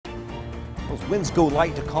Those winds go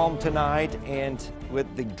light to calm tonight, and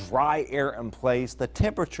with the dry air in place, the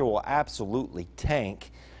temperature will absolutely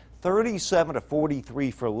tank. 37 to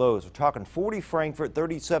 43 for lows. We're talking 40 Frankfort,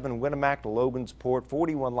 37 Winamac to Logansport,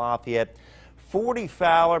 41 Lafayette, 40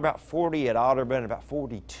 Fowler, about 40 at Otterburn, about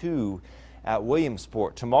 42 at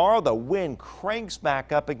Williamsport. Tomorrow, the wind cranks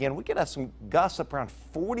back up again. We could have some gusts up around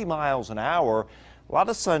 40 miles an hour. A lot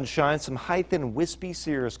of sunshine, some high, thin, wispy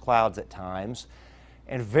cirrus clouds at times,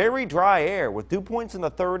 and very dry air with dew points in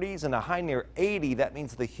the 30s and a high near 80. That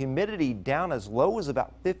means the humidity down as low as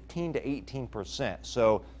about 15 to 18%.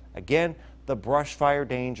 So again, the brush fire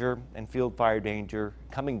danger and field fire danger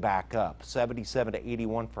coming back up. 77 to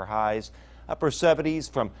 81 for highs. Upper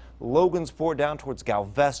 70s from Logansport down towards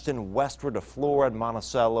Galveston, westward to Florida,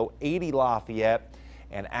 Monticello, 80 Lafayette,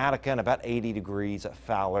 and Attica, and about 80 degrees at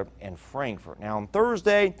Fowler and Frankfort. Now on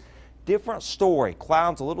Thursday, different story.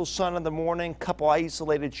 Clouds, a little sun in the morning, couple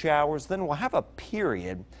isolated showers. Then we'll have a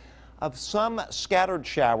period of some scattered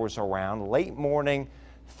showers around late morning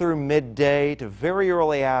through midday to very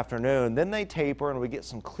early afternoon. Then they taper and we get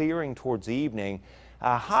some clearing towards the evening.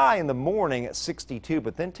 High in the morning at 62,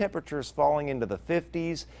 but then temperatures falling into the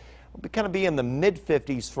 50s. We'll kind of be in the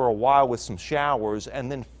mid-50s for a while with some showers,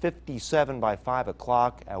 and then 57 by 5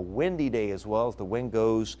 o'clock. A windy day as well as the wind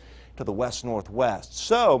goes to the west-northwest.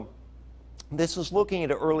 So this is looking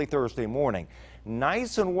into early Thursday morning.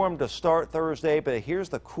 Nice and warm to start Thursday, but here's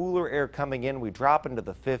the cooler air coming in. We drop into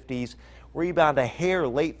the 50s. Rebound a hair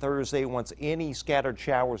late Thursday once any scattered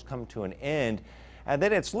showers come to an end. And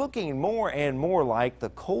then it's looking more and more like the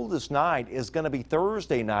coldest night is going to be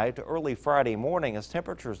Thursday night to early Friday morning as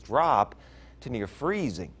temperatures drop to near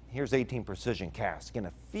freezing. Here's 18 Precision Cast. Again,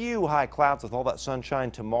 a few high clouds with all that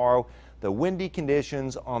sunshine tomorrow. The windy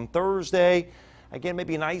conditions on Thursday. Again,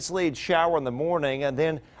 maybe an isolated shower in the morning, and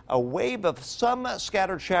then a wave of some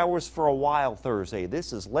scattered showers for a while Thursday.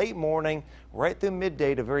 This is late morning, right through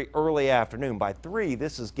midday to very early afternoon. By 3,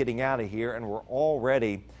 this is getting out of here, and we're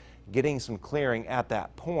already getting some clearing at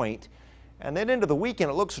that point. And then into the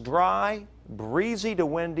weekend, it looks dry, breezy to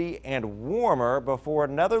windy, and warmer before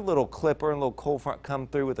another little clipper and little cold front come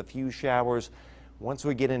through with a few showers once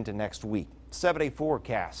we get into next week. 7-day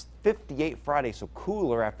forecast, 58 Friday, so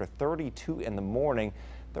cooler after 32 in the morning,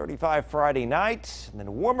 35 Friday night, and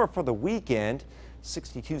then warmer for the weekend,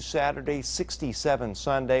 62 Saturday, 67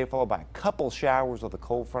 Sunday, followed by a couple showers with a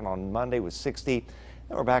cold front on Monday with 60.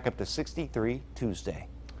 Then we're back up to 63 Tuesday.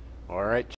 All right.